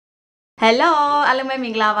Hello အားလုံးပဲမ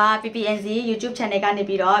င်္ဂလာပါ PPNZ YouTube channel ကနေ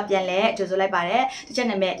ပြီးတော့ပြန်လဲကြိုဆိုလိုက်ပါတယ်ဒီချက်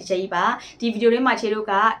နာမည်တစ်ချက်ကြီးပါဒီဗီဒီယိုလေးမှာခြေတို့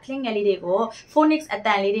က clean ငယ်လေးတွေကို phonics အတ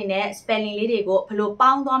န်လေးတွေနဲ့ spelling လေးတွေကိုဘယ်လိုပေါ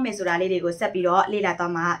င်းသွားမယ်ဆိုတာလေးတွေကိုဆက်ပြီးတော့လေ့လာ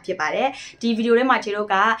သွားမှာဖြစ်ပါတယ်ဒီဗီဒီယိုလေးမှာခြေတို့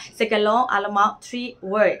ကစကားလုံးအားလုံးပေါင်း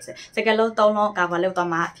3 words စကားလုံး3လုံး cover လုပ်သွား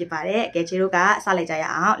မှာဖြစ်ပါတယ်ကဲခြေတို့ကစလိုက်ကြရ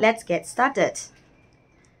အောင် let's get started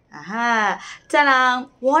Aha, ta-da!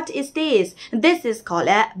 What is this? This is called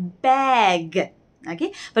a bag. Okay,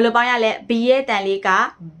 ဘယ်လိုပေါင်းရလဲ B ရဲ့တန်လေးက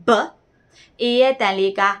B, A ရဲ့တန်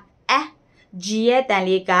လေးက A, G ရဲ့တန်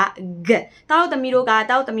လေးက G. တောက်သမီးတို့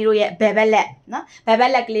ရဲ့ဘယ်ဘက်လက်နော်ဘယ်ဘ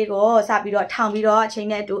က်လက်ကလေးကိုစပြီးတော့ထောင်ပြီးတော့ချိန်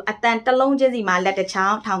နဲ့တူအတန်တစ်လုံးချင်းစီမှာလက်တစ်ချော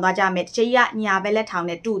င်းထောင်သွားကြမယ်တစ်ချိန်ကညာဘက်လက်ထောင်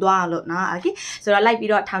နဲ့တူသွားအောင်လို့နော် Okay, ဆိုတော့လိုက်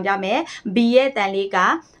ပြီးတော့ထောင်ကြမယ် B ရဲ့တန်လေးက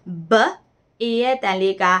B, A ရဲ့တန်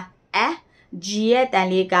လေးက A, G ရဲ့တန်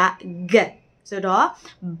လေးက G. ဆိုတော့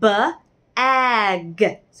B egg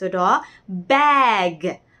ဆိုတော့ bag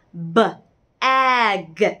b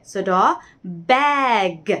egg ဆိုတော့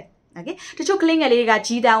bag okay တချို့ကလေးငယ်လေးတွေက G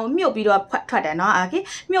တန်ကိုမြုပ်ပြီးတော့ထွက်တယ်เนาะ okay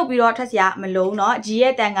မြုပ်ပြီးတော့ထွက်စရာမလုံးเนาะ G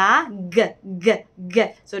ရဲ့တန်က g g g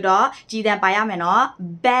ဆိုတော့ G တန်ပါရမယ်เนาะ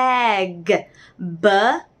bag b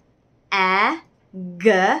a g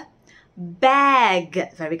bag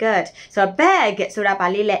very good so bag ဆိုတာပါ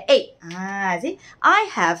လေးလဲ8 see I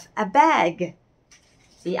have a bag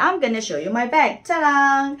See, I'm gonna show you my bag.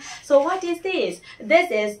 Ta-da! So what is this?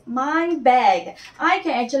 This is my bag. I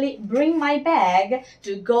can actually bring my bag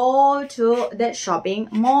to go to the shopping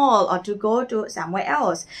mall or to go to somewhere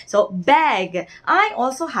else. So bag. I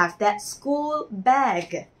also have that school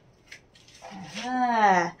bag.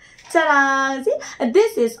 Ta-da! See,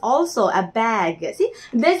 this is also a bag. See,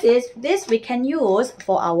 this we can use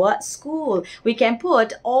for our school. We can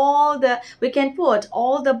put all the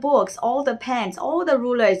books, all the pens, all the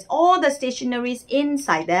rulers, all the stationeries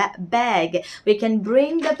inside the bag. We can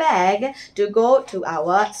bring the bag to go to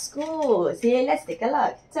our school. See, let's take a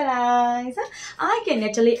look. Ta-da! So, I can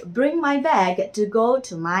actually bring my bag to go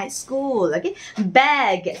to my school. Okay,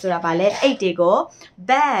 bag. So, 8 go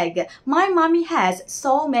bag. My mommy has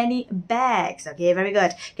so many bags. Okay, very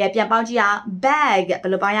good. ကဲပြန်ပေါင်းကြည့်အောင် bag ဘ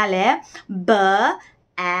ယ်လိုပေါင်းရလဲ b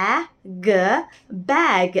a g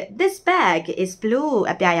bag. This bag is blue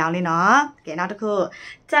အပြာရောင်လေးနော်ကဲနောက်တစ်ခု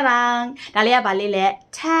တရံဒါလေးကဘာလေးလဲ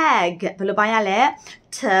tag ဘယ်လိုပေါင်းရလဲ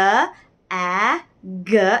t a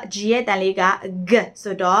g g ရဲ့တန်လေးက g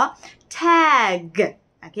ဆိုတော့ tag.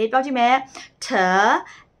 Okay ပြောကြည့်မယ် t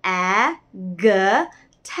a g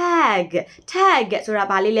tag ဆိုတာ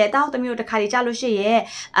ဘာလေးလဲတောက်သမီးတို့တစ်ခါလေးကြားလို့ရှိရင်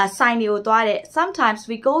ဆိုင်တွေကိုသွားတယ် sometimes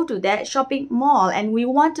we go to that shopping mall and we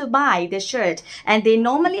want to buy the shirt and they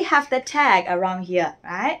normally have the tag around here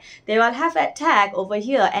right they will have a tag over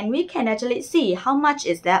here and we can actually see how much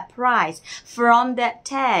is that price from that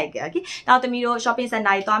tag okay တောက်သမီးတို့ shopping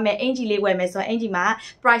center ကြီးသွားမယ်အင်ဂျီလေးဝယ်မယ်ဆိုရင်အင်ဂျီမှာ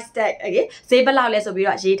price tag okay ဈေးဘယ်လောက်လဲဆိုပြီး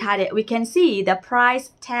တော့ရေးထားတယ် we can see the price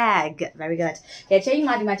tag very good ကဲချိန်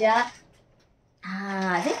မှာဒီမှာကြာ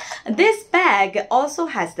see? This bag also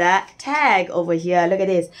has the tag over here. Look at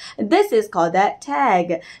this. This is called the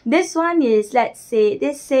tag. This one is, let's say,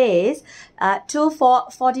 this says 2 for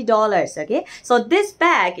 $40. Okay, so this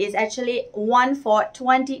bag is actually 1 for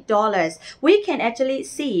 $20. We can actually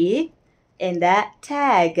see in that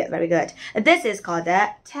tag. Very good. This is called the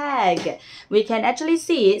tag. We can actually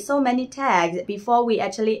see so many tags before we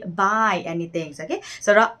actually buy anything. Okay,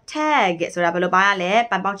 so the tag. So the ဘယ်လိုပါလဲ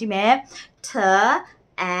ပတ်ပေါင်းကြည့်မယ် t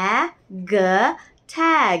a g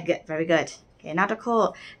tag. Very good. Okay,နောက်တစ်ခု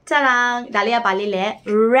တရံဒါလေးကပါလေးလဲ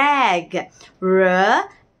rag r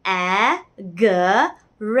a g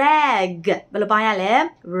rag ဘယ်လိုပါရလဲ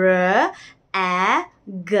r a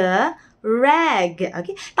g rag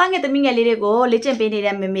okay တာငယ်သမီးငယ်လေးတွေကိုလေ့ကျင့်ပေးနေ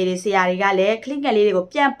တဲ့မေမေတွေဆရာတွေကလည်း click ငယ်လေးတွေကို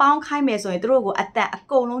ပြန်ပေါင်းခိုင်းမယ်ဆိုရင်တို့ကိုအသက်အ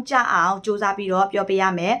ကုန်လုံးကြားအောင်စူးစမ်းပြီးတော့ပြောပေးရ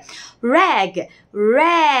မယ် rag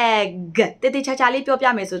တေးချာချာလေးပြောပြ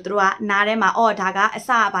မယ်ဆိုတို့ကနားထဲမှာအော်ဒါကအစ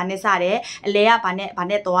ဘာနဲ့စတယ်အလဲကဘာ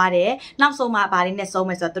နဲ့သွားတယ်နောက်ဆုံးမှဘာလေးနဲ့ဆုံး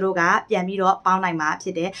မယ်ဆိုတော့တို့ကပြန်ပြီးတော့ပေါင်းနိုင်မှာဖြ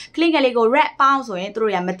စ်တယ် click ငယ်လေးကို rag ပေါင်းဆိုရင်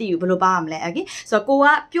တို့ရမသိဘူးဘယ်လိုပေါင်းရမလဲ okay ဆိုတော့ကိုက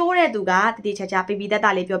ပြောတဲ့သူကတေးချာချာပြပြတ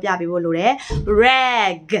တ်လေးပြောပြပေးဖို့လိုတယ်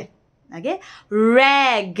rag okay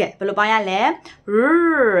rag ဘယ်လိုပေါင်းရလဲ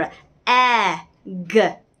r a g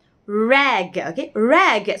rag okay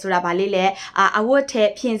rag ဆိုတာဘာလေးလဲအဝတ်ထဲ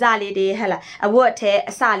ဖြင်စလေးတွေဟဲ့လားအဝတ်ထဲ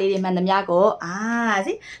အစလေးတွေမှန်သမျှကို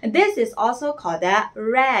see this is also called the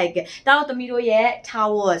rag တောက်သမီးတို့ရဲ့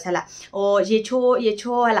towels ဟဲ့လားဟိုရေချိုး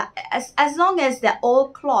ဟဲ့လား as long as the old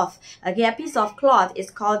cloth okay a piece of cloth is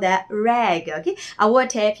called the rag okay အဝတ်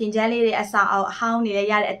ထဲဖြင်ချမ်းလေးတွေအစအောင်အဟောင်းတွေလည်း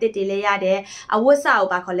ရတယ်အသစ်တွေလည်းရတယ်အဝတ်စကို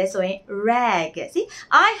ဘာခေါ်လဲဆိုရင် rag see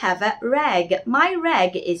I have a rag my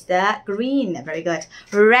rag is the green very good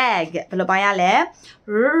rag rag ဘယ်လိုပိုင်းရလဲ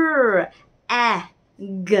r a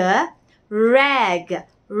g rag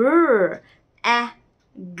r a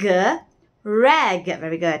g rag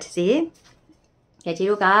very good see ကဲကျေ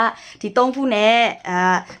တို့ကဒီ3ခုနဲ့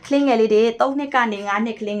ကလင်းငယ်လေးတွေ3နှစ်ကနေ5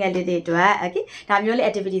နှစ်ကလင်းငယ်လေးတွေအတွက် okay ဒါမျိုးလေး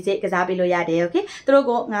activity စိတ်ကစားပေးလို့ရတယ် okay သူတို့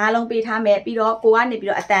ကို9လုံးပေးထားမယ်ပြီးတော့ကိုကနေပြီး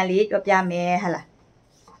တော့အတန်လေးပြောပြမယ်ဟဟလား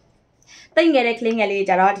တိတ်ငယ်တဲ့ကလင်းငယ်လေး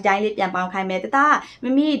ကြတော့ဒီတိုင်းလေးပြန်ပေါင်းခိုင်းမယ်တသားမ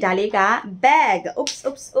မီဒါလေးက bag oops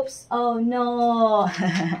oops oops oh no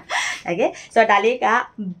okay ဆိုတော့ဒါလေးက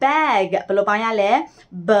bag ဘယ်လိုပေါင်းရလဲ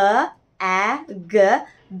b a g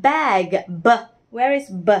bag b where is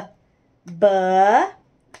b b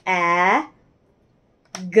a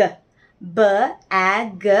g b a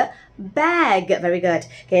g bag very good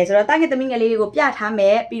ကဲဆိုတော့တာငယ်သမီးငယ်လေးတွေကိုပြထားမ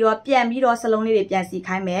ယ်ပြီးတော့ပြန်ပြီးတော့စလုံးလေးတွေပြန်စီ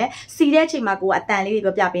ခိုင်းမယ်စီတဲ့အချိန်မှာကိုကအတန်လေး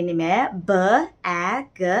တွေပြောပြပေးနေမယ် b a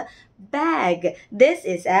g bag this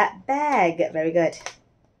is a bag very good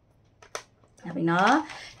ဟုတ်ပြီနော်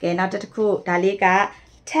ကဲနောက်တစ်ခုဒါလေးက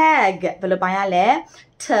tag ဘယ်လိုပိုင်းရလဲ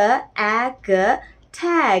t a g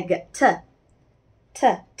tag t t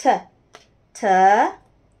t t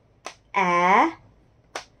a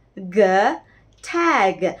g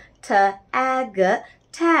tag tag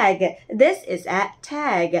tag this is a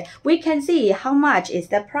tag we can see how much is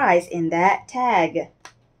the price in that tag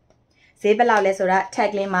ဈေးဘယ်လောက်လဲဆိုတာ tag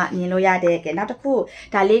လေးမှာမြင်လို့ရတယ်ကဲနောက်တစ်ခု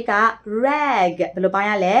ဒါလေးက rag ဘယ်လိုပိုင်း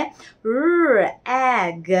ရလဲ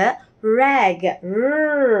rag rag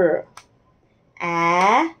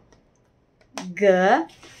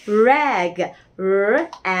rag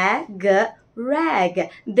rag rag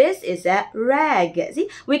this is a rag see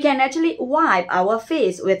we can actually wipe our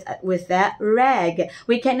face with that rag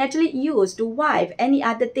we can actually use to wipe any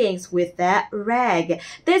other things with that rag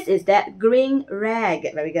this is that green rag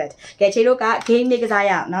very good ကဲခြေတို့က game လေးကစား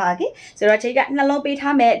ရအောင်เนาะ okay ဆိုတော့ခြေကနှလုံးပေး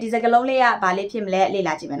ထားမယ်ဒီစကလုံးလေးကဘာလေးဖြစ်မလဲလေ့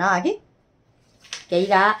လာကြည့်မယ်เนาะ okay ကဲ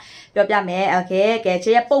ကြီးကပြောပြမယ် okay ကဲ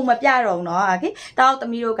ခြေရပုံမပြတော့ဘူးเนาะ okay တောက်သ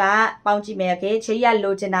မီးတို့ကပေါင်းကြည့်မယ် okay ခြေရ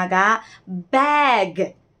လိုချင်တာက bag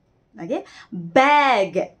okay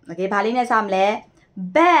bag okay ဘာလေးနဲ့စမလဲ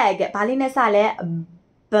bag ဘာလေးနဲ့စလဲ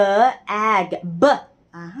bag b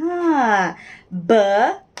b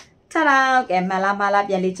ထလာကဲမလာ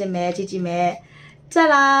ပြန်လေးချင်းမယ်ကြည့်ကြည့်မယ်ထ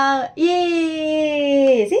လာ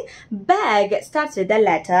yay see bag starts with the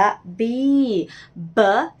letter b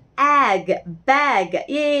bag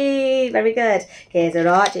yay very good ကဲဆို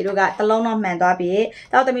တော့ခြေတို့ကတစ်လုံးတော့မှန်သွားပြီ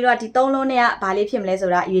တောက်သမီးတို့ကဒီ3လုံးနဲ့ကဘာလေးဖြစ်မလဲဆို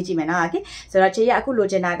တာရွေးကြည့်မယ်နော် okay ဆိုတော့ခြေရအခုလို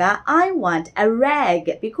ချင်တာက I want a rag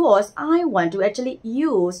because I want to actually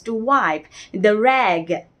use to wipe the rag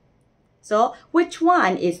so which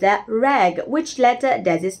one is that rag which letter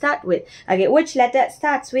does it start with okay which letter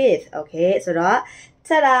starts with okay ဆိုတော့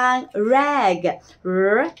Ta-da! Rag.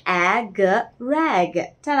 R-A-G. Rag.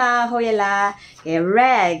 Ta-da! ဟုတ်ရဲ့လား Okay,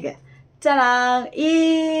 rag. Ta-da!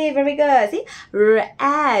 Very good. See?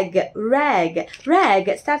 Rag. Rag. Rag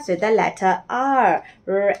starts with the letter R.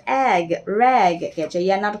 Rag. Rag. Okay, ကြည့်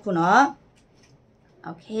ရနောက်တစ်ခုနော်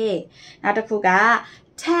Okay. နောက်တစ်ခုက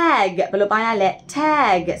tag ဘယ်လိုပိုင်းရလဲ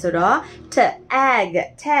tag ဆိုတော့ tag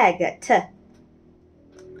tag t.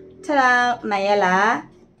 Ta-da! မှန်ရဲ့လား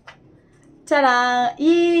Ta-da!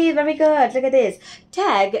 Yay! Very good. Look at this.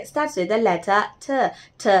 Tag starts with the letter T.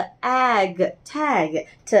 Tag. Tag.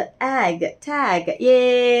 Tag. Tag.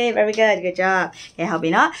 Yay! Very good. Good job. Okay, ဟုတ်ပြီ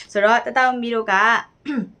နော်ဆိုတော့တတောင်မီတို့က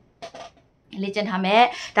လေ့ကျင့်ထားမယ်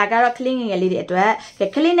ဒါကတော့ clean ငယ်လေးတွေအတွက်က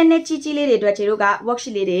clean နဲ့ကြီးလေးတွေအတွက်ခြေတို့က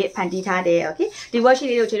worksheet လေးတွေဖန်တီးထားတယ် okay ဒီ worksheet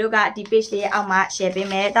လေးတို့ခြေတို့ကဒီ page လေးရဲ့အောက်မှာ share ပေး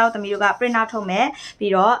မယ်တောက်သမီးတို့က print out ထုတ်မယ်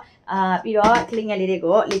ပြီးတော့ clean ငယ်လေးတွေ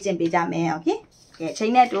ကိုလေ့ကျင့်ပေးကြမယ် okay ကဲချိ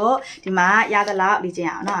န်နဲ့တို့ဒီမှာရသလောက်လေ့ကျ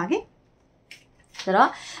င့်အောင်နော် okay ဆိုတော့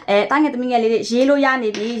တာငယ်သမီးငယ်လေးတွေရေးလို့ရနေ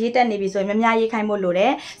ပြီရေးတက်နေပြီဆိုရင်များရေးခိုင်းဖို့လိုတ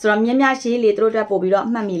ယ်ဆိုတော့များရေးလေတို့အတွက်ပို့ပြီးတော့အ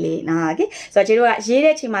မှတ်မိလေနော် okay ဆိုတော့ခြေတို့ကရေး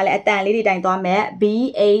တဲ့ချိန်မှာလည်းအတန်လေးတွေတိုင်သွားမယ် B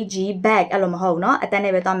A G bag အဲ့လိုမဟုတ်ဘူးเนาะအတန်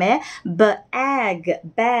နဲ့ပဲသွားမယ် bag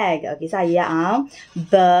bag okay စရေးရအောင်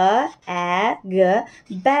bag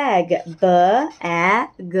bag bag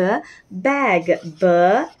bag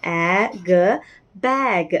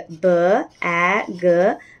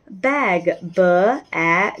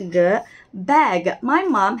bag bag my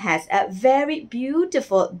mom has a very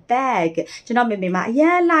beautiful bag ကျွန်တော်မေမေမှာအရ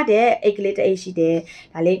န်လာတဲ့အိတ်ကလေးတစ်အိတ်ရှိတယ်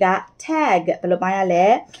ဒါလေးက tag ဘယ်လိုပိုင်းရလဲ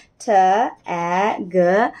tag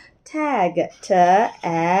tag tag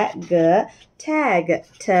tag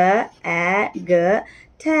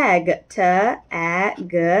tag tag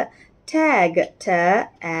tag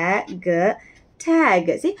tag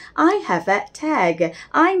tag see I have a tag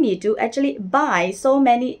I need to actually buy so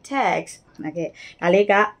many tags okay ဒါလေး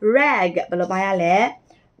က rag ဘယ်လိုပိုင်းရလဲ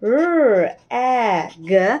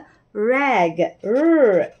rag rag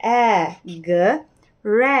rag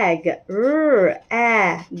rag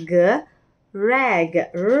rag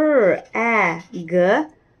rag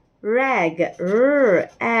rag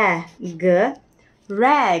rag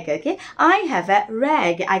rag. Okay, I have a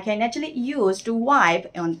rag. I can actually use to wipe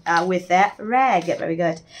on with a rag. Very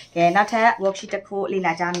good. Okay, now take worksheet တစ်ခုလေ့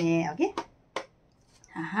လာကြမယ် okay.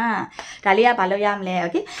 ဒါလေးကဘာလုပ်ရမလဲ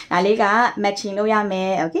okay. ဒါလေးက matching လုပ်ရမ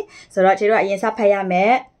ယ် okay. ဆိုတော့ခြေတို့ကအရင်စဖတ်ရမ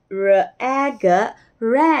ယ် rag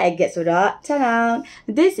rag ဆိုတော့ turn on.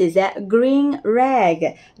 This is a green rag.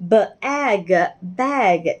 Bag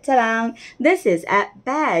bag. turn on. This is a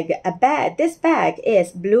bag. This bag is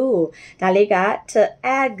blue. ဒါလေးက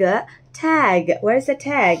tag. Where is the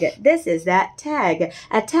tag? This is the tag.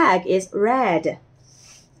 A tag is red.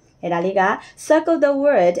 Circle the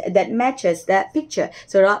word that matches the picture.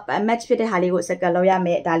 So match ဖြစ်တဲ့ဟာလေးကို circle လုပ်ရမ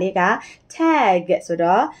ယ် ဒါလေးက tag ဆို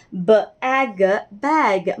တော့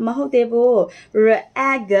bag မဟုတ်သေးဘူး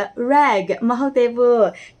rag မဟုတ်သေးဘူး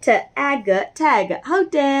tag ဟုတ်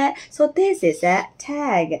တယ် so this is a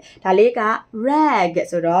tag ဒါလေးက rag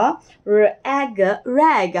ဆိုတော့ rag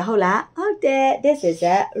ဟုတ်လား ဟုတ်တယ် this is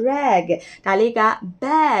a rag ဒါလေးက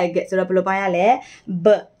bag ဆိုတော့ဘယ်လိုပိုင်းရလဲ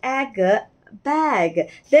bag.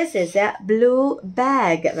 This is a blue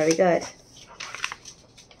bag. Very good.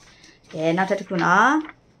 Okay, now to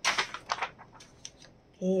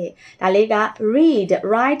okay. Daliga read.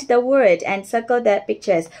 Write the word and circle the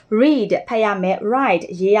pictures. Read. Payame. Write.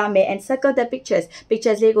 Yame and circle the pictures.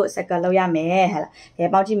 Pictures lego circle loyame. Okay,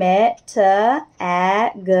 bauji me.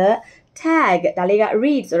 Tag. Daliga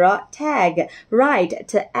reads or tag. Write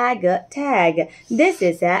tag. This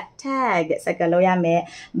is a tag. Sakaloyame.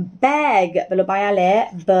 Bag.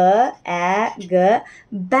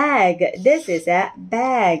 Bag. This is a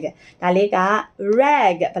bag. Daliga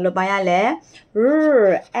rag.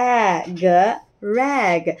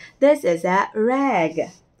 Rag. This is a rag.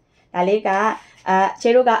 Daliga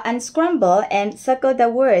Cheruga unscramble and circle the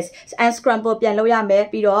words. Unscramble ပြန်လုပ်ရမယ်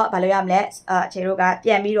ပြီးတော့ဘာလုပ်ရမလဲ Cheruga ပြ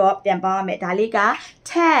န်ပြီးတော့ပြန်ပေါင်းရမယ်ဒါလေးက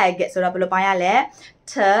tag ဆိုတော့ဘယ်လိုပေါင်းရလဲ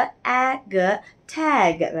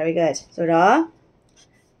tag. Very good.ဆိုတော့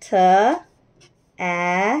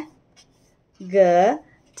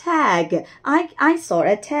tag. I saw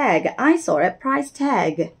a tag. I saw a price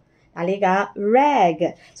tag. ဒါလေးက rag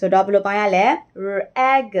ဆိုတော့ဘယ်လိုပေါင်းရလဲ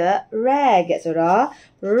rag ဆိုတော့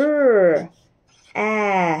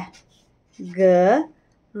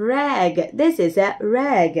rag. This is a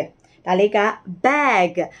rag. Dalika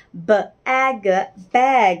bag. Bag.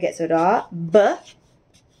 So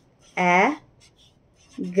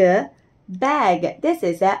bag. This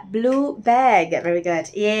is a blue bag. Very good.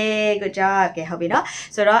 Yay, good job. Okay, hope you know.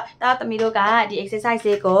 So now the middle guy, the exercise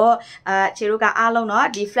go Chiruka alone no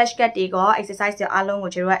the flash get go exercise alone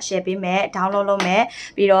with Chiruka share me download lo me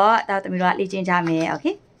biro that the middle li change me,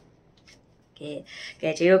 okay. Okay,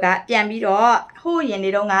 ကျေတို့ကပြန်ပြီးတော့ဟိုရင်နေ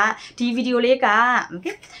တော့ကဒီဗီဒီယိုလေးက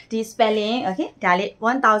okay ဒီ spelling okay ဒါလေး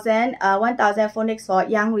1000 phonics for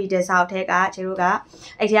young readers ဆောက်ထဲကကျေတို့က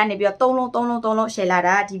အဲ့ဒီကနေပြီးတော့3လုံး share လာ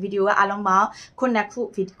တာဒီဗီဒီယိုကအလုံးပေါင်း9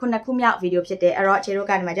ခုမြောက်ဗီဒီယိုဖြစ်တယ်အဲ့တော့ကျေတို့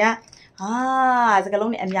ကဒီမှာကြာစက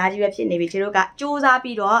လုံးနဲ့အများကြီးပဲဖြစ်နေပြီကျေတို့ကစူးစမ်း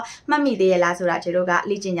ပြီးတော့မှတ်မိသေးရလားဆိုတာကျေတို့က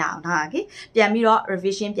လေ့ကျင့်ကြအောင်နော် okay ပြန်ပြီးတော့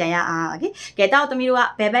revision ပြန်ရအောင် okay ကဲတော့သမီးတို့က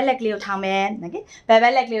ဘယ်ဘက်လက်ကလေးကိုထောင်းမယ် okay ဘယ်ဘ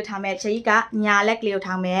က်လက်ကလေးကိုထောင်းမယ်ချီကညာလက်ကလေးကို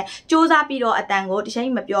ထောင်းမယ်စူးစမ်းပြီးတော့အတန်ကိုတစ်ချိန်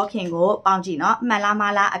မပြောခင်ကိုပေါင်းကြည့်နော်မှန်လားမ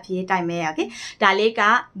လားအဖြေတိုင်မယ် okay ဒါလေးက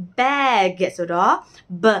bag ဆိုတော့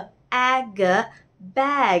bag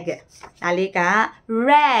ဒါလေးက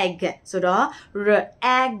rag ဆိုတော့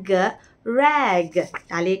rag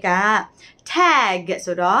ဒါလေးက tag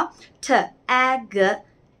ဆိုတော့ tag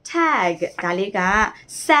ဒါလေးက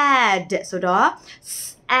sad ဆိုတော့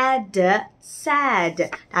sad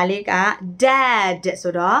ဒါလေးက dad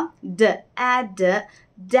ဆိုတော့ dad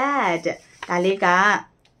ဒါလေးက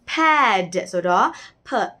pad ဆိုတော့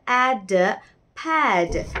pad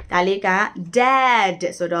ဒါလေးက dad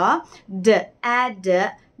ဆိုတော့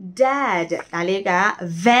dad ဒါလေးက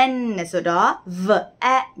van ဆိုတော့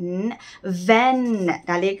van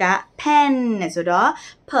ဒါလေးက pen ဆိုတော့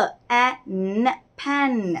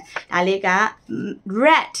pen ဒါလေးက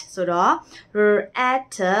rat ဆိုတော့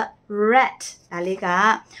rat ဒါလေးက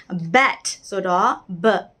bat ဆိုတော့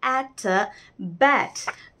bat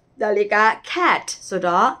ဒါလေးက cat ဆို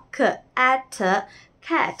တော့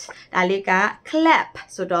cat ဒါလေးက clap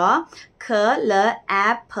ဆိုတော့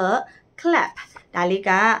clap ဒါလေး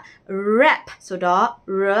က rap ဆိုတော့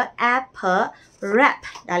rap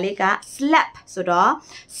ဒါလေးက slap ဆိုတော့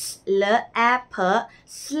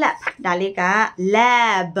slap ဒါလေးက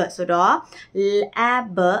lab ဆိုတော့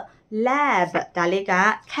lab ဒါလေးက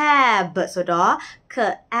cab ဆိုတော့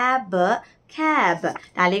cab cab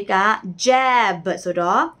ဒါလေးက jab ဆို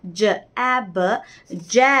တော့ jab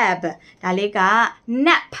jab ဒါလေးက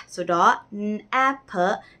nap ဆိုတော့ nap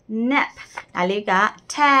nap ဒါလေးက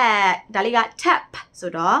tag ဒါလေးက tap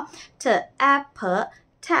ဆိုတော့ tap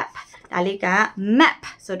tap ဒါလေးက map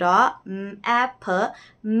ဆိုတော့ map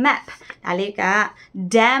map ဒါလေးက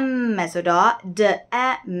dam ဆိုတော့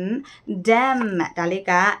dam dam ဒါလေး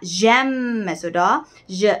က jam ဆိုတော့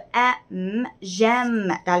jam jam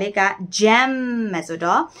ဒါလေးက jam ဆို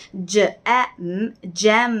တော့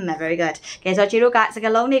jam very good ကဲဆိုချီတို့ကစ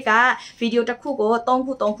ကားလုံးတွေကဗီဒီယိုတစ်ခုကို3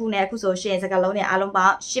ခုနဲ့အခုဆိုရှင်စကားလုံးတွေအားလုံးပေါ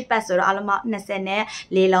င်း10ပတ်ဆိုတော့အားလုံးပေါင်း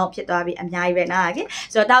24လုံးဖြစ်သွားပြီအများကြီးပဲနော်โอเค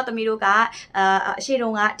ဆိုတော့တောက်သမီးတို့ကအရှိတု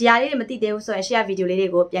န်းကဒီဟာလေးတွေမသိသေးဘူးဆိုရင်ရှေ့ကဗီဒီယိုလေးတွေ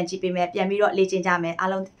ကိုပြန်ကြည့်ပေးမယ်ပြန်ပြီးတော့လေ့ကျင့်ကြမယ်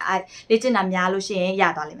အားလုံးလေ့ကျင့်တာများလို့ရှိရင်ရ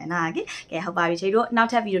သွားလိမ့်မယ်နော်โอเคကဲဟုတ်ပါပြီချီတို့နောက်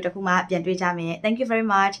ထပ်ဗီဒီယိုတစ်ခုမှပြန်တွေ့ကြမယ် thank you very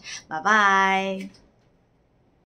much bye bye